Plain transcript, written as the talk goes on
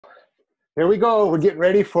Here we go. We're getting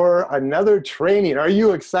ready for another training. Are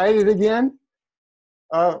you excited again?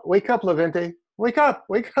 Wake up, Levente. Wake up,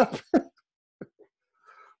 wake up.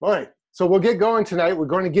 All right, so we'll get going tonight. We're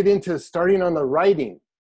going to get into starting on the writing.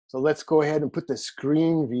 So let's go ahead and put the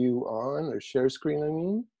screen view on, or share screen, I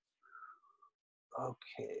mean.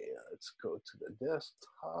 Okay, let's go to the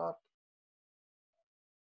desktop.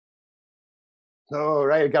 All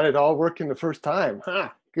right, I got it all working the first time.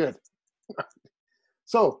 Good.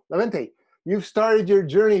 So, Levente, you've started your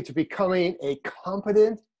journey to becoming a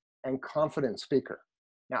competent and confident speaker.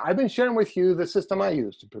 Now, I've been sharing with you the system I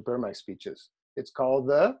use to prepare my speeches. It's called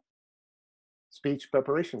the speech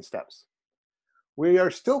preparation steps. We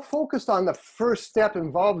are still focused on the first step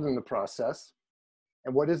involved in the process.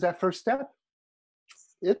 And what is that first step?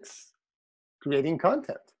 It's creating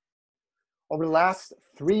content. Over the last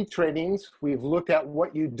 3 trainings, we've looked at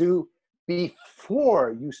what you do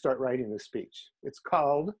before you start writing the speech. It's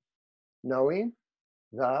called knowing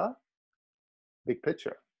the big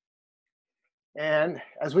picture. And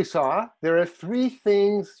as we saw, there are 3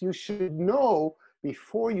 things you should know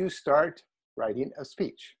before you start writing a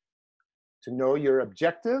speech. To know your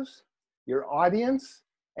objectives, your audience,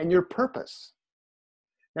 and your purpose.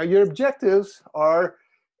 Now, your objectives are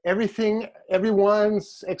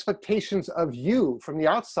everyone's expectations of you from the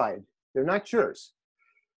outside. They're not yours.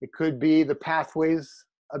 It could be the pathways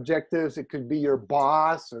objectives. It could be your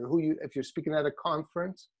boss or if you're speaking at a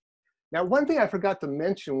conference. Now, one thing I forgot to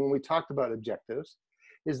mention when we talked about objectives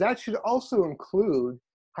is that should also include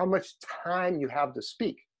how much time you have to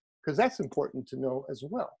speak, because that's important to know as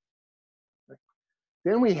well.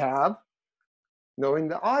 Then we have knowing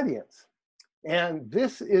the audience. And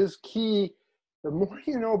this is key. The more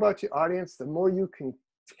you know about your audience, the more you can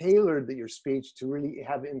tailor your speech to really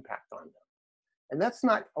have impact on them. And that's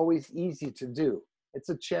not always easy to do. It's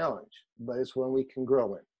a challenge, but it's one we can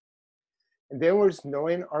grow in. And then there's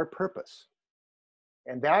knowing our purpose.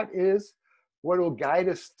 And that is what will guide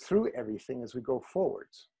us through everything as we go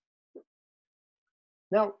forwards.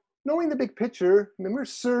 Now, knowing the big picture, remember,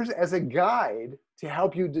 serves as a guide to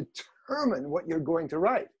help you determine what you're going to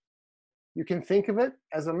write. You can think of it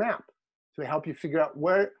as a map to help you figure out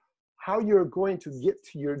how you're going to get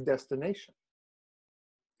to your destination.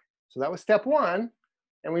 So that was step 1,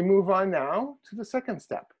 and we move on now to the second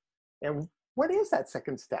step. And what is that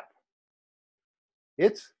second step?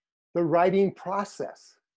 It's the writing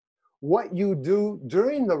process. What you do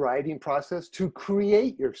during the writing process to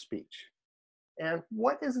create your speech. And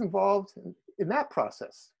what is involved in that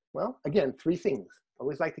process? Well, again, 3 things. I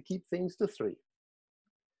always like to keep things to 3.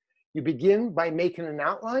 You begin by making an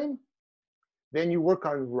outline, then you work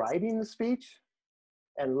on writing the speech,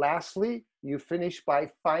 and lastly, you finish by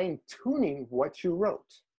fine-tuning what you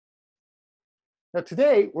wrote. Now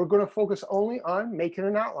today, we're going to focus only on making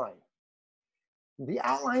an outline. The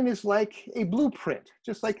outline is like a blueprint,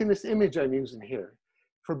 just like in this image I'm using here,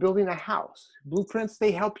 for building a house. Blueprints,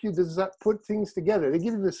 they help you put things together. They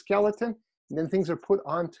give you the skeleton, and then things are put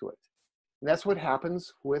onto it. And that's what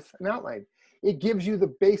happens with an outline. It gives you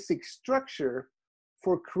the basic structure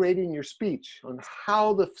for creating your speech, on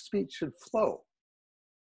how the speech should flow.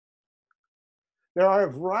 There are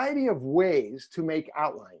a variety of ways to make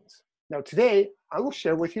outlines. Now today, I will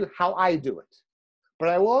share with you how I do it. But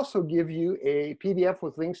I will also give you a PDF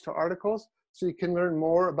with links to articles so you can learn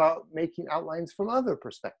more about making outlines from other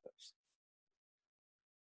perspectives.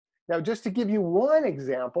 Now, just to give you one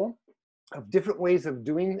example of different ways of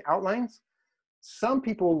doing outlines, some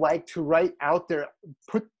people like to write out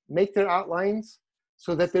make their outlines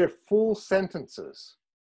so that they're full sentences.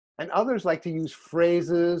 And others like to use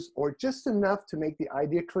phrases or just enough to make the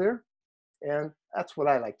idea clear. And that's what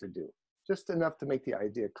I like to do, just enough to make the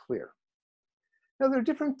idea clear. Now, there are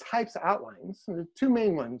different types of outlines. And the 2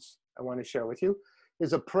 main ones I want to share with you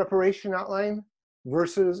is a preparation outline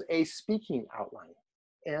versus a speaking outline.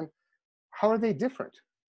 And how are they different?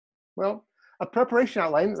 Well, a preparation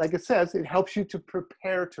outline, like it says, it helps you to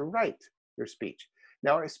prepare to write your speech.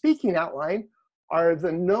 Now, a speaking outline are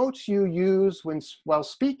the notes you use while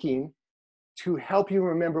speaking to help you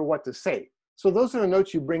remember what to say. So those are the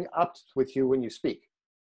notes you bring up with you when you speak.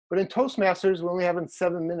 But in Toastmasters, we're only having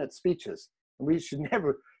 7-minute speeches. And we should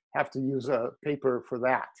never have to use a paper for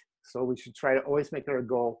that. So we should try to always make it our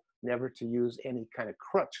goal never to use any kind of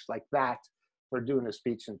crutch like that for doing a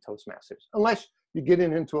speech in Toastmasters, unless you get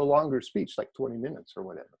into a longer speech, like 20 minutes or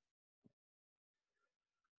whatever.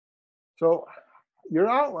 So your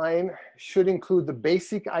outline should include the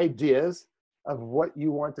basic ideas of what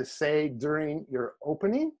you want to say during your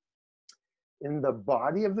opening, in the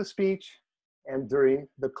body of the speech, and during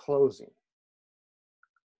the closing.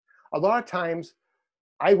 A lot of times,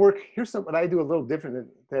 here's what I do a little different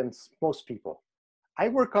than most people. I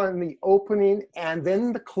work on the opening and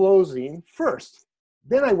then the closing first.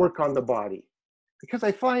 Then I work on the body, because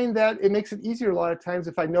I find that it makes it easier a lot of times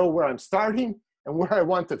if I know where I'm starting and where I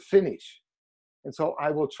want to finish. And so I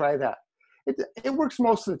will try that. It works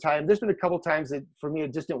most of the time. There's been a couple times that for me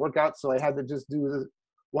it just didn't work out, so I had to just do the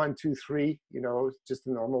 1, 2, 3, just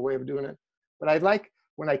the normal way of doing it. But I like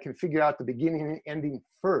when I can figure out the beginning and ending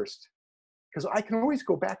first, because I can always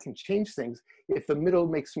go back and change things if the middle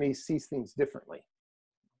makes me see things differently.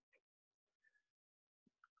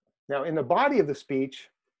 Now, in the body of the speech,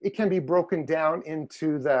 it can be broken down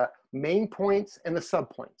into the main points and the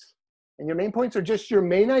subpoints. And your main points are just your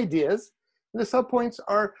main ideas, and the subpoints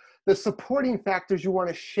are the supporting factors you want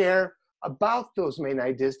to share about those main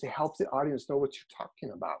ideas to help the audience know what you're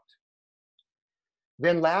talking about.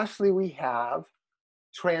 Then lastly, we have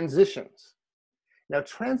transitions. Now,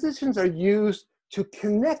 transitions are used to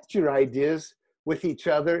connect your ideas with each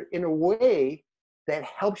other in a way that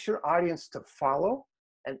helps your audience to follow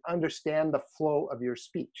and understand the flow of your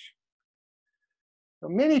speech. Now,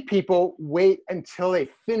 many people wait until they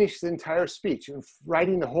finish the entire speech and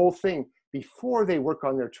writing the whole thing before they work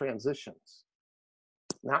on their transitions.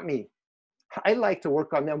 Not me. I like to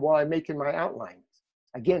work on them while I'm making my outlines.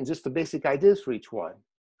 Again, just the basic ideas for each one.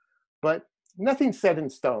 But nothing's set in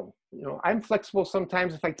stone. I'm flexible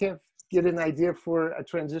sometimes. If I can't get an idea for a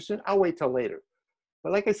transition, I'll wait till later.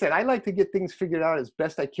 But like I said, I like to get things figured out as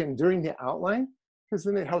best I can during the outline, because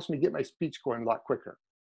then it helps me get my speech going a lot quicker.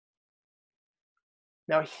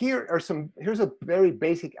 Now here's a very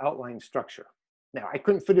basic outline structure. Now I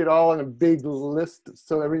couldn't fit it all in a big list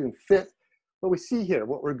so everything fit, but we see here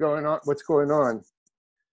what's going on.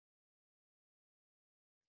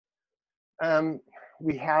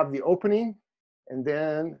 We have the opening, and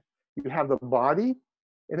then you have the body,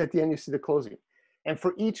 and at the end you see the closing. And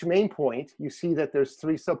for each main point, you see that there's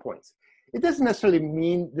 3 subpoints. It doesn't necessarily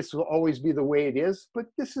mean this will always be the way it is, but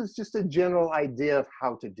this is just a general idea of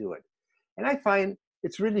how to do it. And I find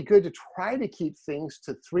it's really good to try to keep things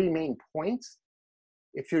to 3 main points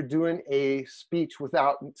if you're doing a speech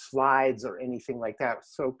without slides or anything like that.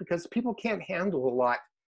 So, because people can't handle a lot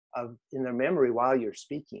in their memory while you're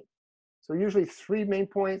speaking. So usually 3 main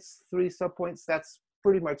points, 3 subpoints, that's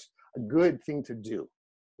pretty much a good thing to do.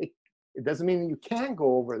 It doesn't mean you can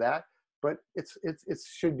go over that, but it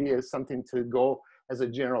should be something to go as a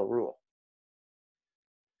general rule.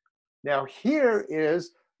 Now here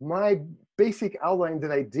is my basic outline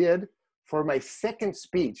that I did for my second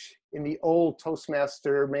speech in the old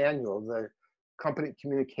Toastmaster manual, the company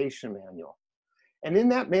communication manual. And in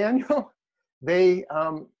that manual,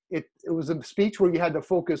 it was a speech where you had to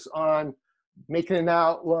focus on making an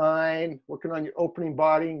outline, working on your opening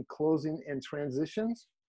body and closing and transitions.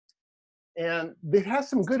 And it has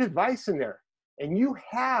some good advice in there. And you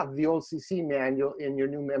have the old CC manual in your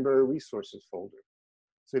new member resources folder.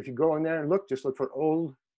 So if you go in there and look, just look for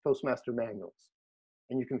old Toastmaster manuals.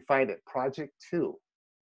 And you can find it, Project 2.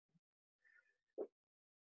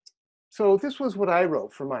 So this was what I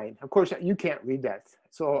wrote for mine. Of course, you can't read that.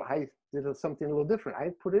 So I did something a little different.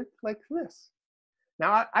 I put it like this.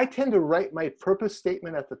 Now, I tend to write my purpose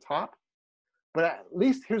statement at the top, but at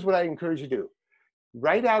least here's what I encourage you to do.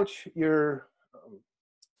 Write out your,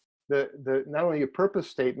 not only your purpose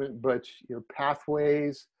statement, but your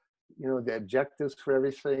pathways, the objectives for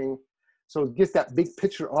everything. So get that big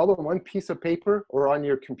picture all on one piece of paper or on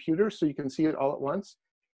your computer so you can see it all at once.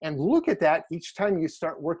 And look at that each time you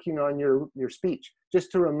start working on your speech,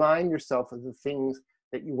 just to remind yourself of the things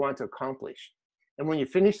that you want to accomplish. And when you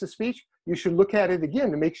finish the speech, you should look at it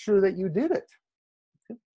again to make sure that you did it.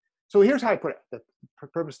 Okay? So here's how I put it, the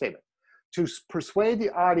purpose statement. To persuade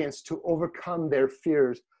the audience to overcome their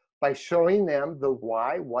fears by showing them the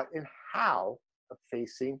why, what, and how of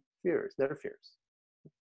facing their fears.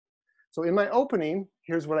 So in my opening,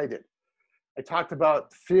 here's what I did. I talked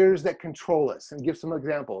about fears that control us and give some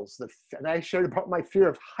examples. And I shared about my fear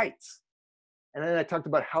of heights. And then I talked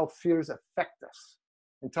about how fears affect us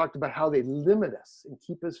and talked about how they limit us and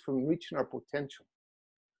keep us from reaching our potential.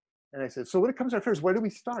 And I said, so when it comes to our fears, where do we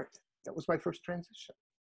start? That was my first transition.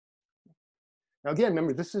 Now again,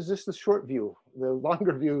 remember, this is just the short view. The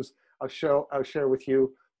longer views I'll share with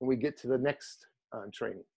you when we get to the next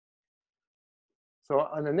training. So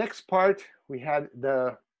on the next part, we had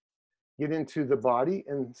get into the body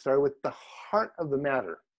and start with the heart of the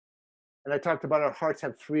matter. And I talked about our hearts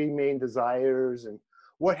have 3 main desires and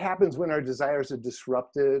what happens when our desires are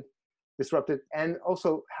disrupted, and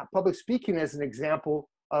also public speaking as an example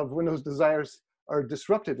of when those desires are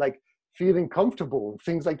disrupted, like feeling comfortable,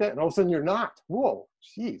 things like that. And all of a sudden you're not. Whoa,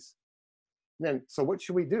 geez. then, so what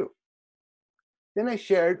should we do? Then I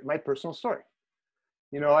shared my personal story.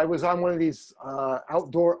 You know, I was on one of these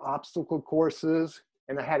outdoor obstacle courses,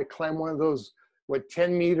 and I had to climb one of those,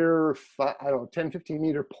 10 meter, I don't know, 10, 15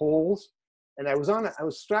 meter poles. And I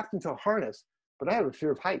was strapped into a harness, but I have a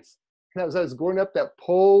fear of heights. And as I was going up, that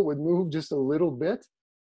pole would move just a little bit.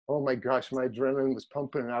 Oh my gosh, my adrenaline was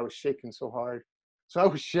pumping and I was shaking so hard. So I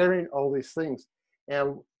was sharing all these things.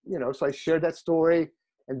 And, you know, so I shared that story.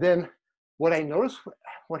 And then what I noticed,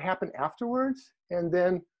 what happened afterwards, and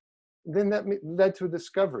then that led to a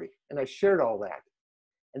discovery. And I shared all that.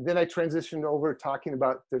 And then I transitioned over talking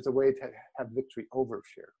about there's a way to have victory over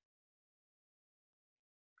fear.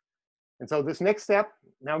 And so this next step,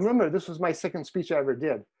 now remember, this was my second speech I ever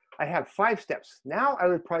did. I have 5 steps. Now I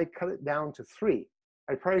would probably cut it down to 3.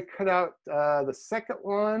 I'd probably cut out the second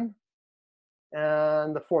one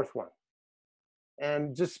and the 4th one,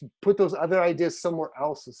 and just put those other ideas somewhere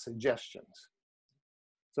else as suggestions.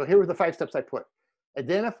 So here were the 5 steps I put.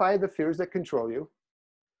 Identify the fears that control you.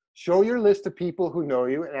 Show your list of people who know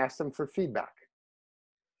you and ask them for feedback.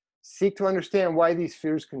 Seek to understand why these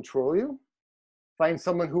fears control you. Find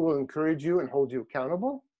someone who will encourage you and hold you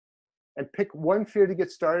accountable. And pick one fear to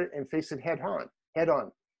get started and face it head on.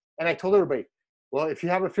 And I told everybody, well, if you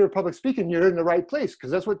have a fear of public speaking, you're in the right place,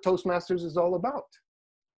 because that's what Toastmasters is all about.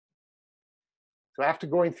 So after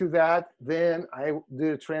going through that, then I did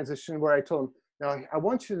a transition where I told them, now I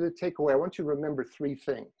want you to take away, I want you to remember 3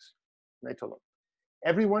 things. And I told them,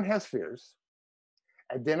 everyone has fears.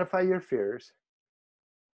 Identify your fears,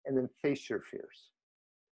 and then face your fears.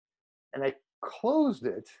 And I closed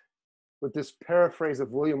it with this paraphrase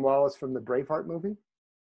of William Wallace from the Braveheart movie.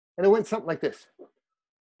 And it went something like this.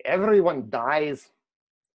 Everyone dies,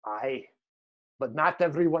 aye, but not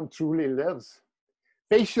everyone truly lives.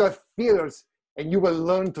 Face your fears and you will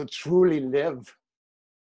learn to truly live,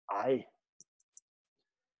 aye.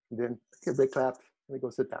 And then take a big clap and go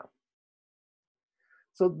sit down.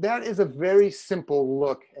 So that is a very simple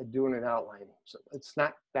look at doing an outline. So it's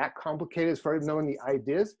not that complicated as far as knowing the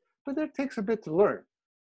ideas, but it takes a bit to learn.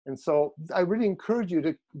 And so I really encourage you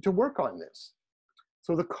to work on this.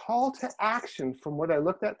 So the call to action from what I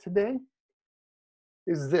looked at today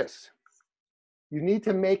is this. You need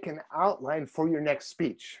to make an outline for your next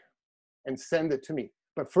speech and send it to me.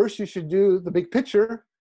 But first you should do the big picture,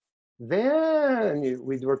 then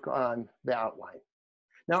we'd work on the outline.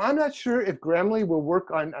 Now, I'm not sure if Grammarly will work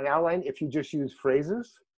on an outline if you just use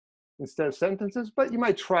phrases instead of sentences, but you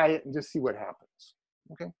might try it and just see what happens,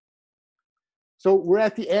 okay? So we're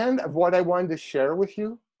at the end of what I wanted to share with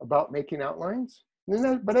you about making outlines.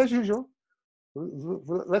 But as usual,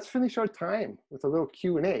 let's finish our time with a little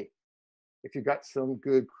Q&A. If you got some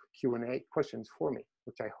good Q&A questions for me,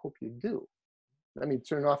 which I hope you do. Let me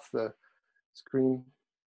turn off the screen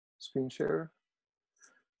share.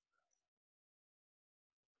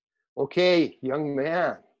 Okay, young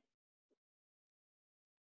man.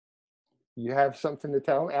 You have something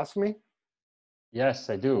to ask me? Yes,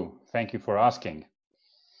 I do. Thank you for asking.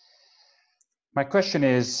 My question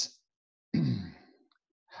is,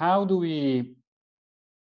 how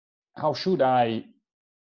should I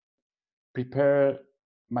prepare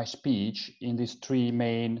my speech in these 3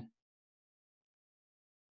 main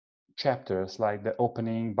chapters, like the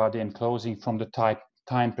opening, body, and closing from the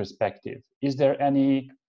time perspective? Is there any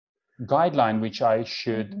guideline which I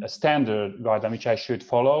should, a standard guideline which I should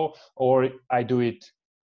follow, or I do it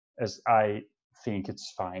as I think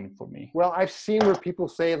it's fine for me? Well, I've seen where people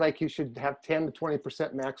say like you should have 10 to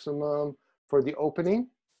 20% maximum for the opening,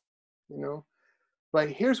 you know, but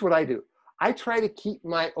here's what I do. I try to keep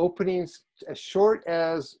my openings as short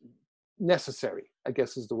as necessary, I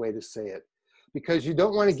guess is the way to say it, because you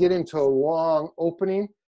don't want to get into a long opening,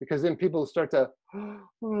 because then people start to,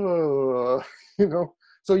 you know,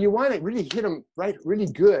 so you want to really hit them right, really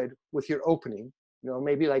good with your opening, you know,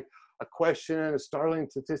 maybe like a question, a startling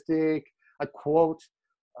statistic, a quote,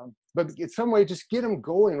 but in some way, just get them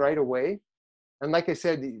going right away. And like I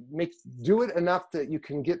said, do it enough that you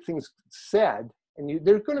can get things said. And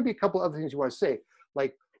there's going to be a couple other things you want to say,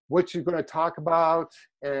 like what you're going to talk about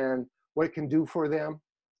and what it can do for them.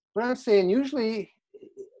 But I'm saying usually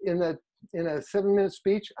in a 7-minute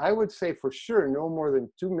speech, I would say for sure no more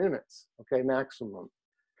than 2 minutes, okay, maximum.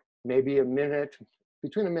 Maybe a minute,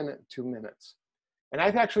 between a minute and 2 minutes. And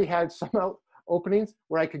I've actually had some openings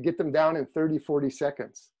where I could get them down in 30, 40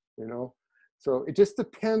 seconds, you know? So it just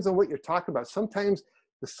depends on what you're talking about. Sometimes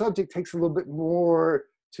the subject takes a little bit more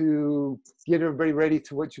to get everybody ready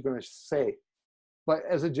to what you're going to say. But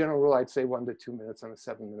as a general rule, I'd say 1 to 2 minutes on a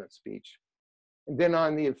 7-minute speech. And then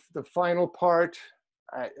on the final part,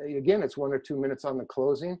 again, it's 1 or 2 minutes on the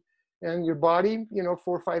closing. and your body, 4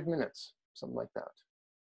 or 5 minutes, something like that.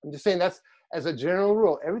 I'm just saying that's as a general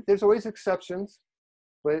rule. There's always exceptions,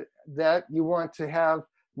 but that you want to have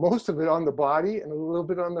most of it on the body and a little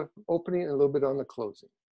bit on the opening and a little bit on the closing.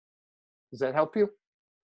 Does that help you?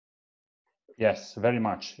 Yes, very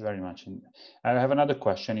much, very much. And I have another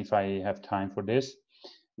question if I have time for this.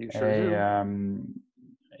 You sure do.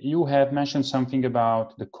 You have mentioned something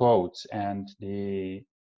about the quotes and the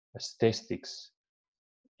statistics.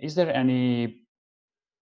 Is there any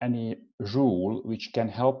rule which can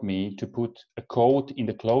help me to put a quote in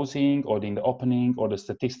the closing or in the opening or the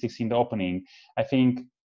statistics in the opening? I think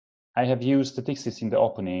I have used statistics in the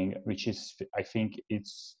opening, which is, I think it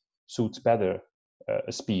suits better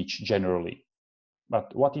a speech generally.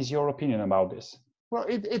 But what is your opinion about this? Well,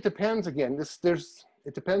 it depends again.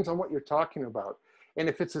 It depends on what you're talking about. And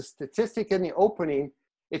if it's a statistic in the opening,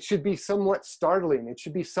 it should be somewhat startling. It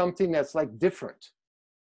should be something that's like different.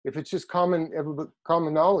 If it's just common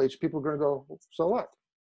knowledge, people are going to go, so what?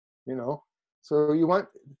 So you want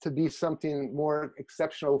to be something more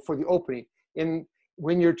exceptional for the opening.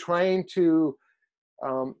 When you're trying to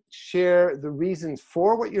share the reasons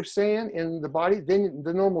for what you're saying in the body, then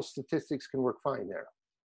the normal statistics can work fine there.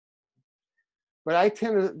 But I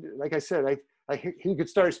tend to, like I said, you could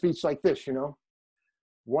start a speech like this,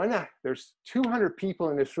 there's 200 people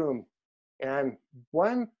in this room, and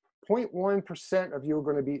 1.1% of you are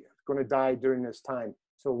going to die during this time.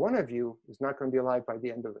 So one of you is not going to be alive by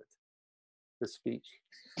the end of this speech.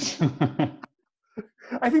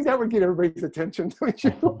 I think that would get everybody's attention, don't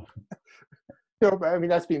you? I mean,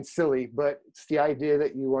 that's being silly, but it's the idea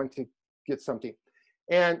that you want to get something.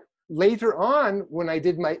 And later on, when I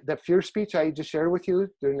did the fear speech I just shared with you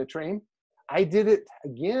during the training, I did it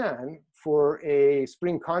again for a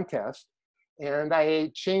spring contest, and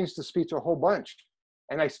I changed the speech a whole bunch.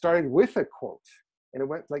 And I started with a quote, and it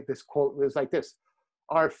went like this quote. It was like this: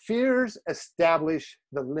 "Our fears establish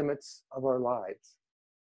the limits of our lives.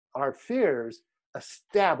 Our fears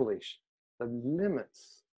establish the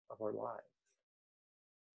limits of our lives."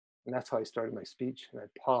 And that's how I started my speech, and I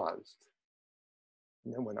paused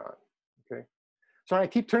and then went on. Okay. So I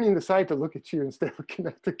keep turning the side to look at you instead of looking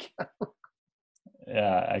at the camera.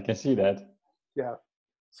 Yeah, I can see that. Yeah.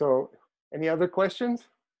 So any other questions?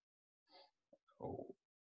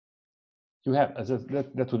 You have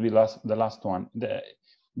that would be the last one.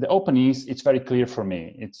 The openings, it's very clear for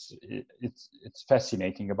me. It's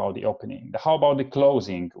fascinating about the opening. How about the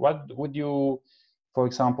closing? What would you, for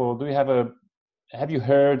example, have you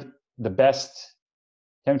heard the best?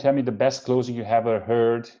 Can you tell me the best closing you ever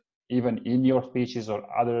heard, even in your speeches or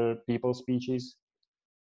other people's speeches,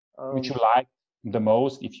 which you like the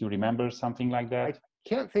most, if you remember something like that? I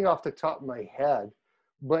can't think off the top of my head,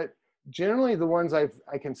 but generally the ones I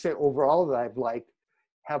can say overall that I've liked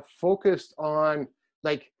have focused on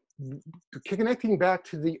like connecting back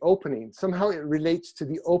to the opening. Somehow it relates to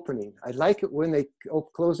the opening. I like it when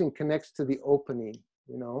closing connects to the opening,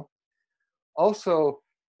 Also,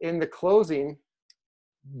 in the closing,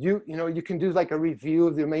 you can do like a review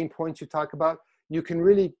of the main points you talk about. You can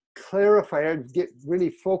really clarify or get really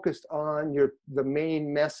focused on the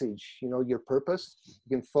main message, your purpose.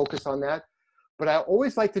 You can focus on that. But I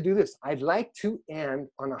always like to do this. I'd like to end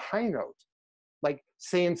on a high note, like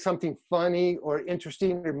saying something funny or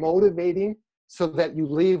interesting or motivating, so that you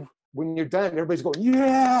leave, when you're done, everybody's going,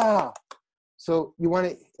 yeah. So you want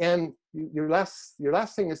to end, your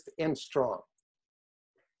last thing is to end strong.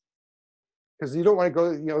 Because you don't want to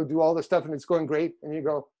go, do all this stuff and it's going great, and you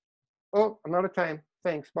go, oh, I'm out of time.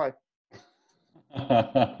 Thanks, bye.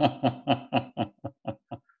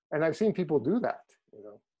 And I've seen people do that,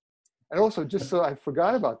 And also, just so I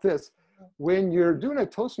forgot about this, when you're doing a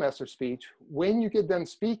Toastmaster speech, when you get done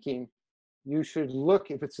speaking, you should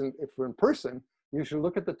look, if we're in person, you should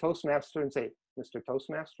look at the Toastmaster and say, Mr.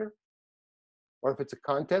 Toastmaster. Or if it's a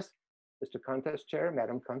contest, Mr. Contest Chair,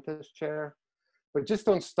 Madam Contest Chair. But just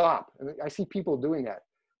don't stop. And I see people doing that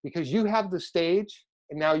because you have the stage,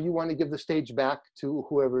 and now you want to give the stage back to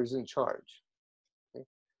whoever is in charge. Okay?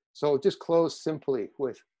 So just close simply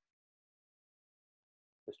with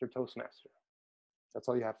Mr. Toastmaster. That's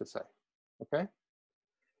all you have to say, okay?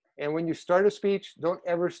 And when you start a speech, don't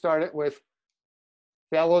ever start it with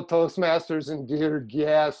fellow Toastmasters and dear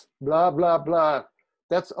guests, blah, blah, blah.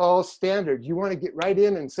 That's all standard. You want to get right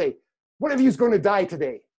in and say, one of you is going to die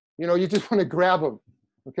today. You just want to grab them,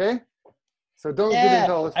 okay? So don't get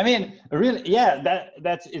into all this. I mean, really,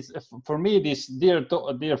 that's it's for me. This dear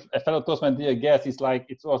fellow Toastman, dear guest, is like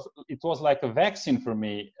it was like a vaccine for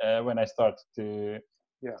me when I started to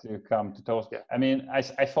to come to Toast. Yeah. I mean, I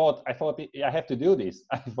thought I have to do this.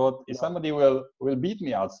 I thought somebody will beat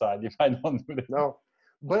me outside if I don't do this. No,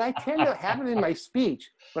 but I tend to have it in my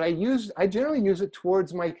speech, but I generally use it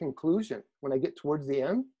towards my conclusion when I get towards the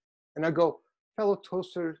end, and I go, fellow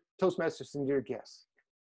Toastmasters and dear guests,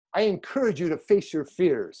 I encourage you to face your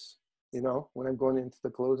fears, you know, when I'm going into the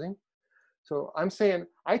closing. So I'm saying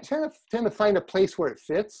I tend to find a place where it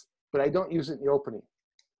fits, but I don't use it in the opening.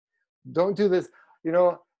 Don't do this, you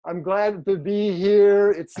know, I'm glad to be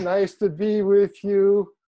here. It's nice to be with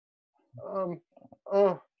you. You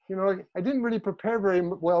know, I didn't really prepare very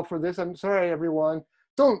well for this. I'm sorry, everyone.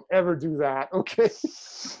 Don't ever do that, okay?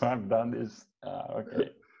 I've done this.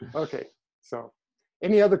 Okay. Okay, so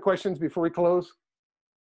any other questions before we close?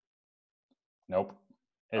 Nope.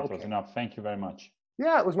 It was enough. Thank you very much.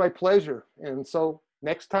 Yeah, it was my pleasure. And so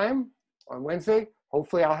next time on Wednesday,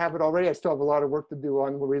 hopefully I'll have it already. I still have a lot of work to do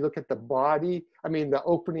on where we look at the body. I mean, the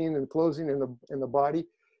opening and closing in the body,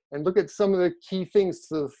 and look at some of the key things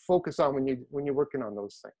to focus on when you're working on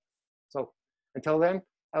those things. So until then,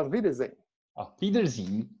 auf Wiedersehen. Auf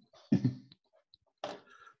Wiedersehen.